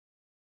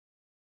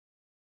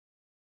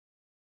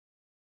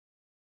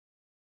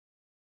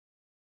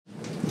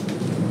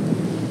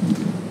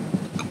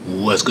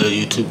What's good,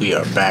 YouTube? We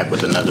are back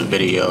with another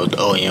video, the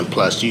OEM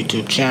Plus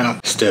YouTube channel.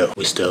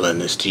 We still in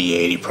this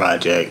G80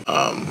 project.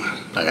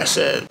 Like I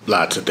said,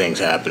 lots of things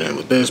happening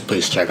with this.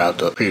 Please check out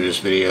the previous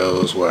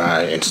videos where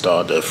I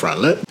installed the front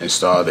lip,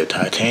 installed the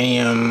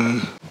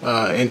titanium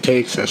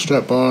intakes and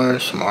strut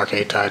bars, some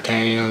arcade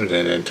titaniums,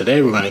 and then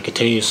today we're going to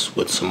continue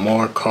with some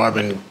more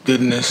carbon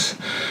goodness,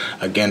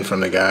 again from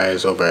the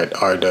guys over at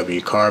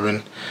RW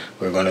Carbon.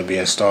 We're going to be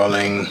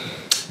installing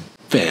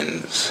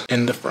fins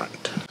in the front.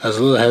 I was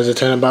a little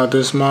hesitant about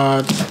this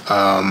mod.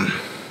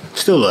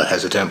 Still a little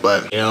hesitant,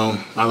 but you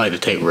know, I like to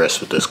take risks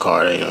with this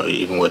car. You know,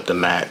 even with the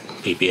matte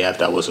PPF,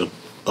 that was a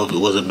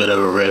bit of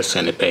a risk,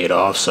 and it paid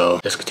off. So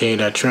let's continue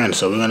that trend.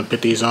 So we're gonna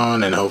put these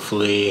on, and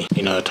hopefully,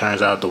 you know, it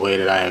turns out the way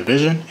that I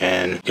envision,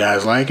 and you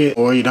guys like it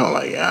or you don't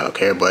like it. I don't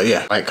care. But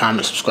yeah, like,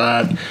 comment,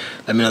 subscribe.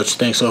 Let me know what you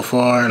think so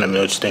far, and let me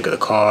know what you think of the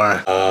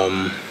car.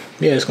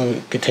 Yeah, it's gonna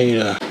continue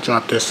to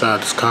drop this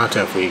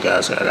content for you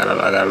guys. I got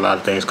a lot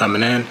of things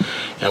coming in,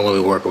 and we'll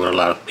be working with a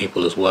lot of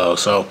people as well.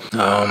 So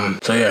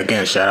yeah,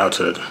 again, shout out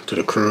to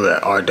the crew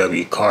at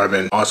RW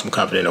Carbon. Awesome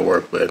company to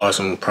work with.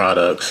 Awesome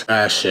products,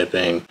 fast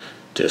shipping,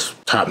 just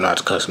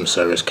top-notch customer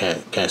service.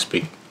 Can't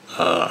speak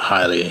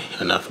highly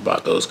enough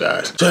about those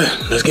guys. So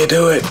yeah, let's get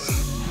to it.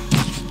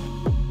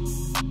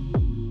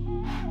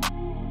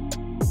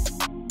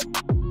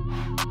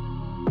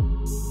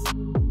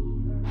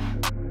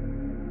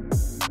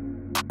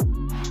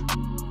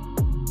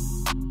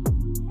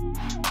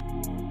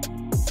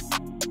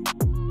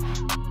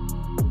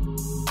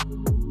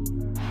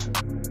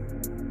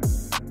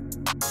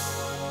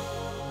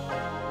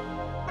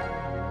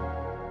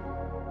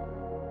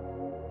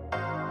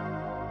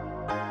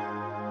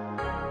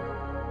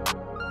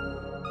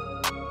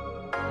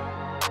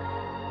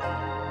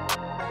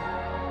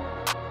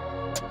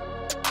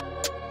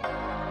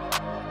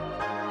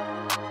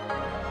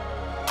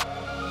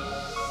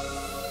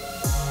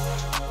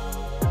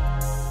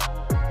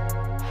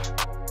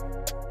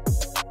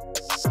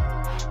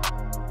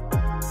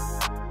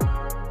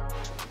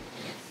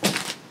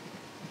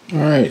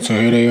 Alright, so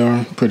here they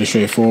are, pretty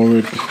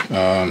straightforward.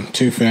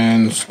 Two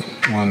fins,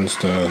 one's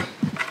the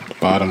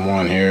bottom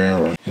one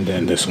here, and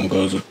then this one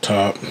goes up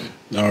top.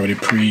 Already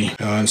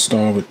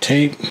pre-installed with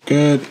tape,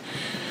 good.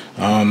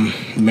 The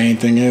main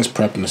thing is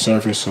prepping the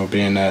surface, so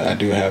being that I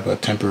do have a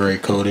temporary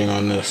coating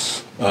on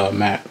this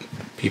matte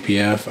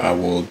PPF, I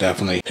will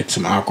definitely put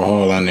some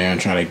alcohol on there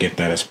and try to get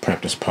that as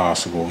prepped as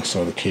possible.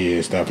 So the key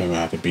is definitely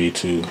gonna have to be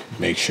to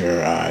make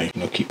sure I,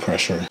 you know, keep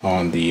pressure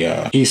on the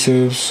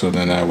adhesives, so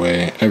then that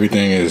way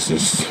everything is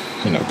just,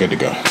 you know, good to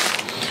go.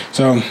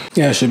 So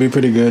yeah, it should be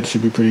pretty good.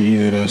 Should be pretty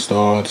easy to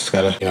install. Just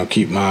gotta, you know,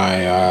 keep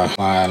my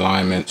my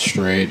alignment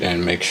straight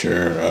and make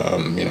sure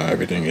you know,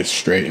 everything is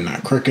straight and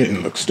not crooked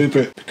and look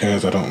stupid,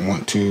 because I don't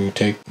want to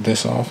take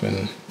this off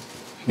and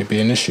it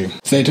be an issue.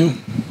 Stay tuned.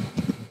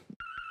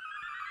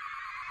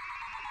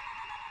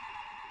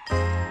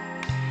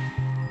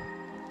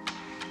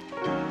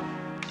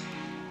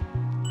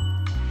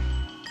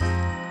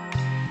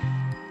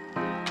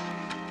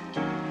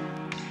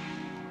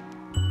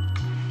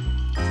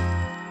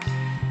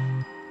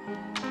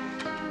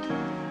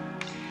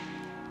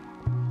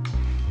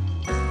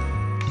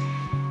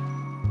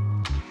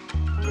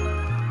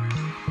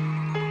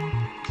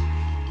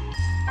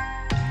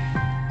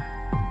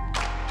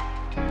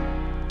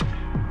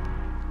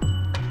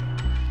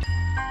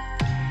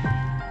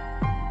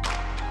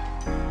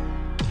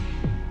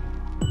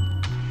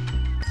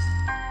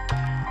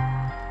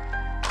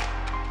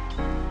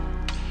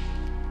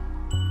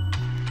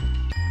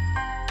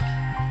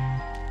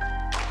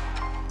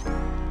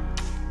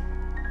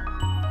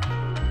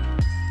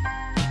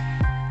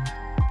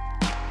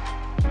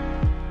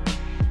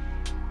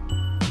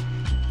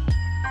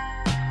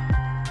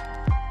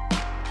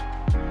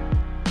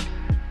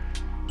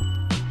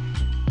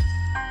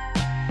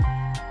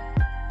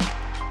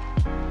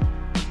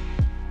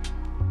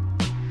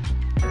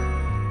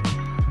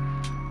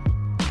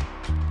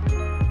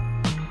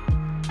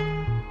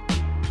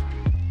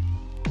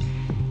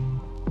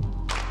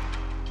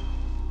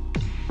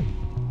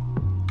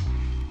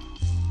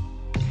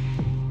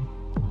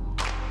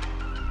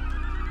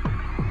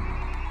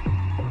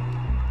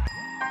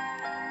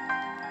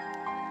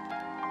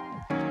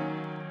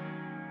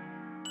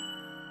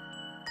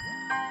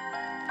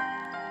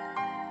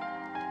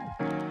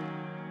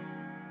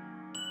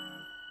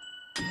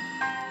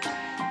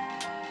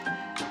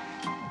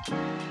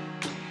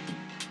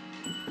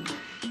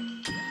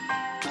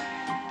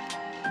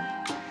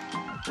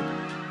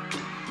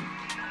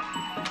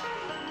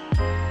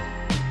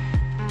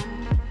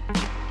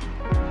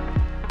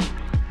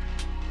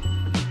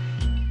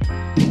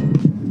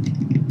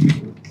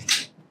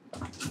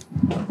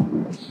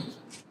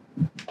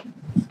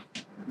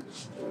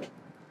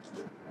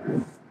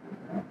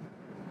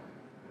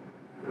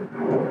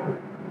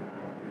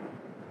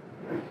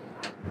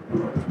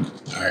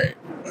 Alright,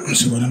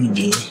 so what I'm gonna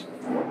do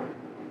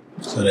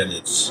so that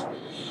it's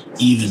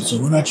even.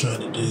 So what I tried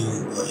to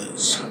do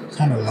was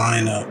kind of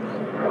line up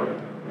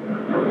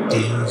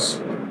these,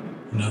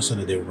 you know, so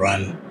that they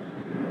run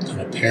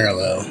kind of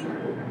parallel.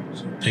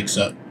 So it picks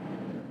up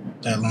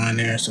that line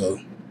there. So,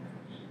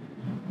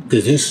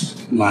 because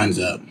this lines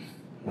up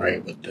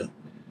right with the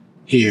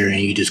here, and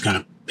you just kind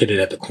of put it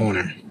at the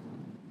corner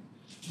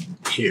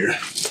here.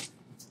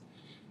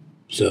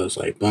 So it's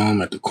like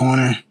boom at the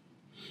corner.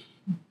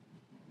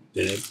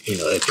 Then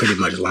it pretty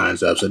much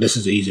lines up. So this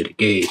is easy to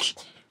gauge.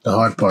 The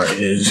hard part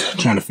is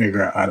trying to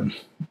figure out how to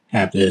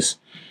have this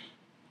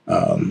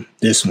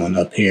this one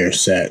up here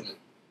set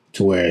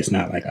to where it's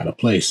not like out of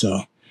place.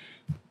 So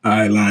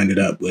I lined it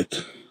up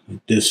with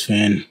this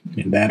fin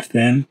and that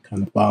fin,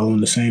 kind of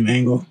following the same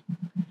angle.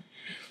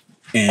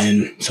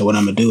 And so what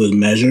I'm gonna do is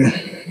measure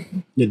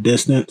the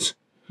distance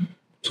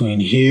between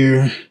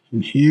here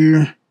and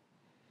here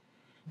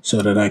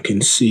so that I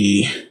can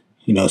see,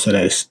 so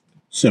that it's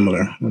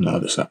similar on the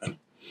other side.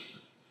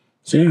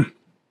 So yeah,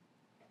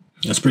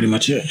 that's pretty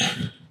much it.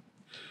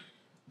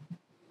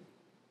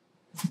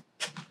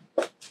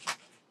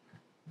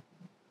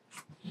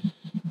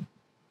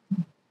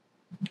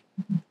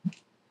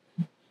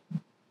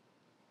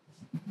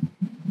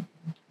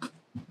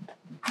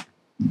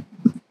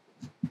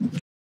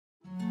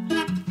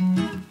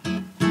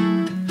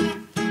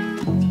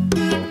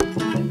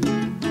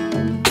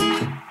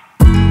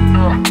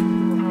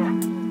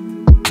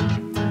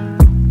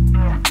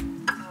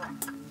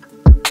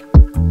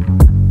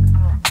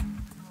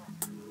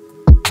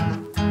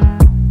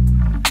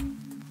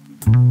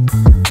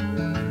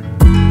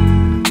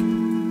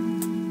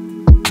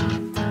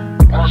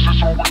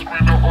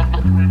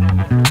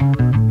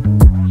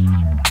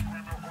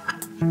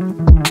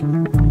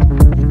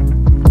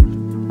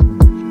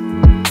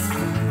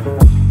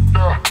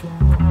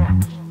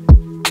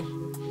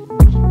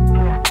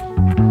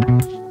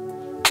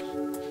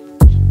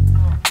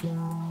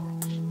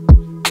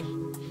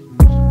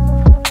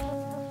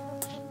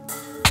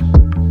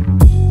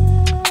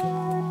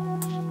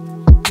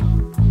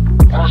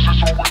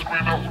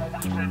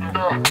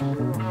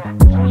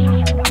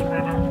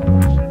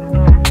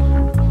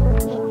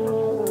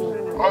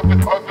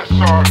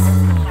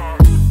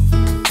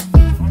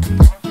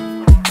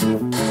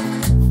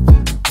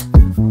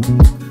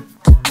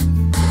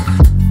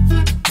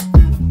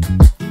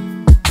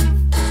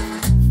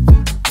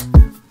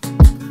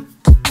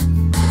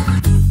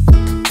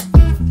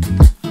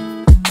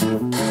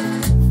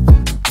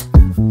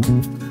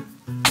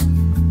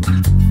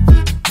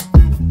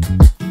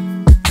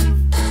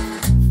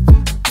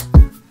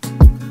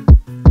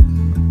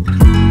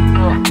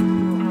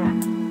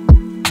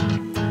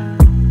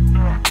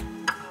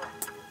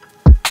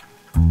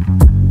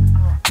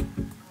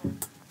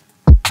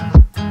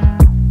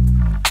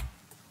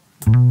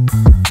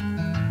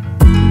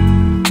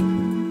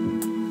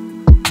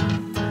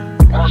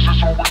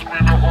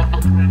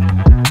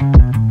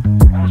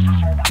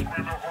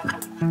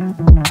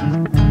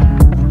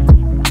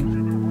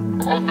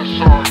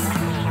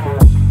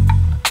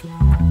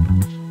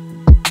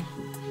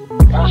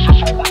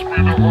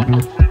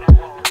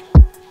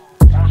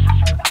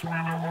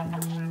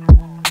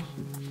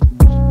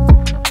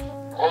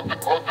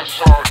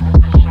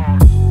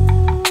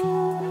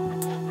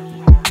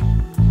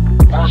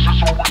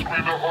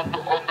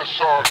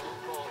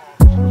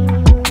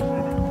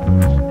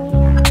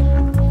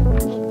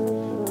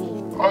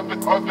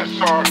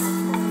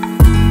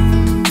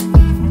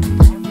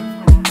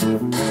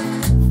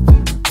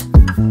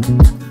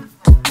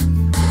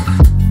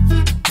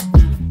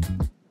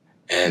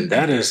 And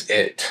that is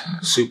it.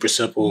 Super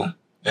simple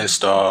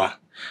install.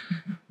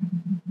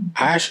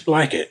 I actually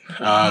like it.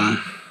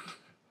 I'm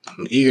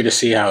eager to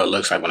see how it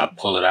looks like when I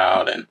pull it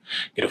out and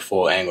get a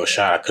full angle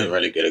shot. I couldn't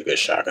really get a good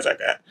shot because I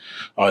got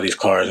all these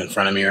cars in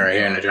front of me right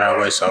here in the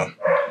driveway. So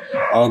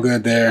all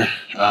good there.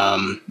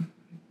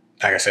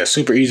 Like I said,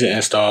 super easy to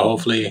install.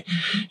 Hopefully,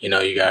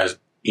 you guys,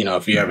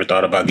 if you ever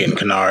thought about getting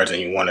Canards and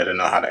you wanted to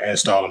know how to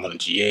install them on a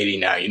G80,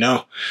 now you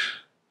know.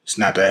 It's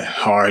not that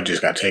hard.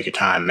 Just got to take your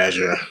time,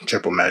 measure,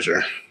 triple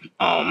measure.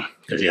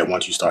 Because yeah,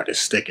 once you start to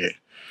stick it,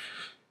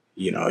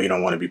 you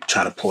don't want to be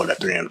trying to pull that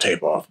 3M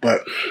tape off.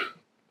 But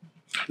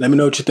let me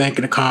know what you think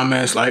in the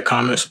comments. Like,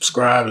 comment,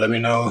 subscribe. Let me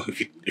know if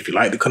you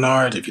like the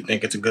Canards, if you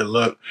think it's a good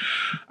look.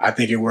 I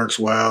think it works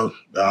well.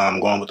 I'm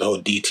going with the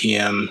whole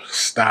DTM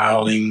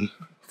styling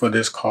for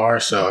this car.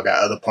 So I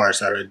got other parts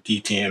that are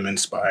DTM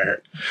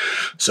inspired.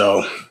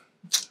 So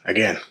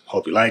again,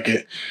 hope you like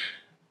it.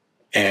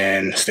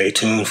 And stay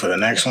tuned for the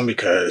next one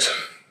because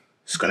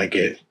it's going to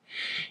get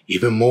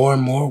even more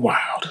and more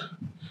wild.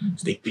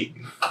 Sneak peek.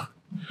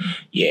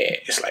 Yeah,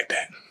 it's like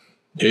that.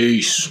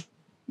 Peace.